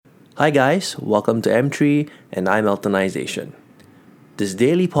Hi, guys, welcome to M3 and I'm Eltonization. This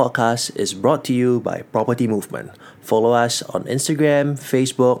daily podcast is brought to you by Property Movement. Follow us on Instagram,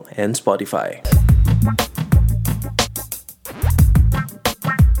 Facebook, and Spotify.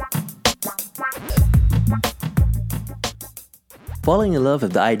 Falling in love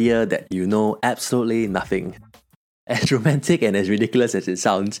with the idea that you know absolutely nothing. As romantic and as ridiculous as it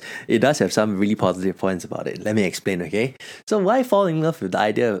sounds, it does have some really positive points about it. Let me explain, okay? So why fall in love with the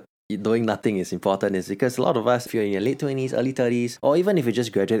idea of knowing nothing is important is because a lot of us, if you're in your late 20s, early 30s, or even if you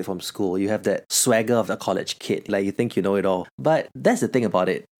just graduated from school, you have that swagger of the college kid, like you think you know it all. But that's the thing about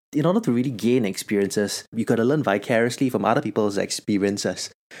it. In order to really gain experiences, you gotta learn vicariously from other people's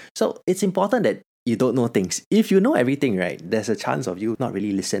experiences. So it's important that you don't know things. If you know everything, right, there's a chance of you not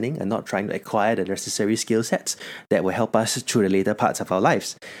really listening and not trying to acquire the necessary skill sets that will help us through the later parts of our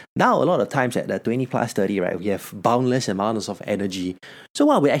lives. Now, a lot of times at the 20 plus 30, right, we have boundless amounts of energy. So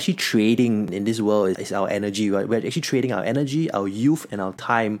what we're actually trading in this world is our energy, right? We're actually trading our energy, our youth, and our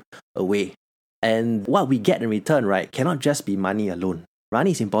time away. And what we get in return, right, cannot just be money alone.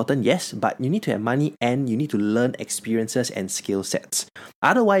 Money is important, yes, but you need to have money and you need to learn experiences and skill sets.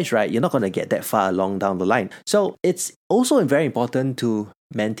 Otherwise, right, you're not going to get that far along down the line. So it's also very important to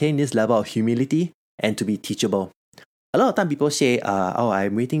maintain this level of humility and to be teachable. A lot of time people say,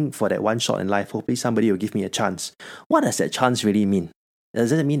 I'm waiting for that one shot in life. Hopefully somebody will give me a chance. What does that chance really mean?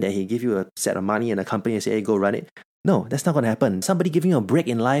 Does it mean that he give you a set of money and a company and say, hey, go run it? No, that's not going to happen. Somebody giving you a break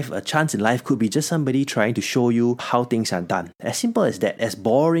in life, a chance in life, could be just somebody trying to show you how things are done. As simple as that, as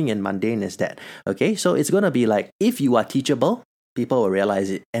boring and mundane as that. Okay, so it's going to be like, if you are teachable, people will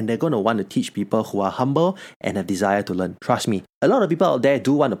realize it, and they're going to want to teach people who are humble and have desire to learn. Trust me, a lot of people out there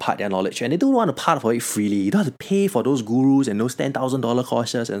do want to part their knowledge, and they don't want to part for it freely. You don't have to pay for those gurus and those $10,000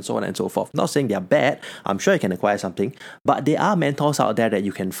 courses and so on and so forth. Not saying they're bad. I'm sure you can acquire something, but there are mentors out there that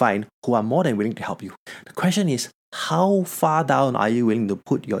you can find who are more than willing to help you. The question is, how far down are you willing to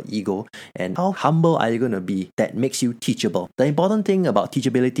put your ego, and how humble are you going to be that makes you teachable? The important thing about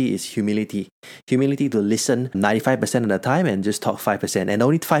teachability is humility. Humility to listen 95% of the time and just talk 5%. And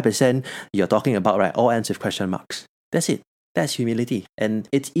only 5% you're talking about, right, all ends with question marks. That's it. That's humility. And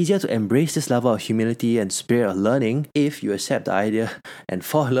it's easier to embrace this level of humility and spirit of learning if you accept the idea and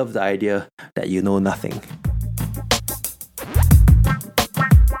fall in love with the idea that you know nothing.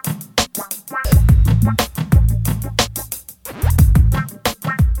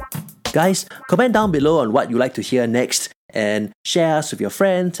 Guys, comment down below on what you'd like to hear next and share us with your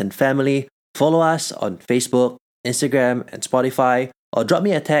friends and family. Follow us on Facebook, Instagram, and Spotify, or drop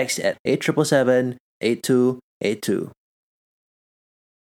me a text at 8777 8282.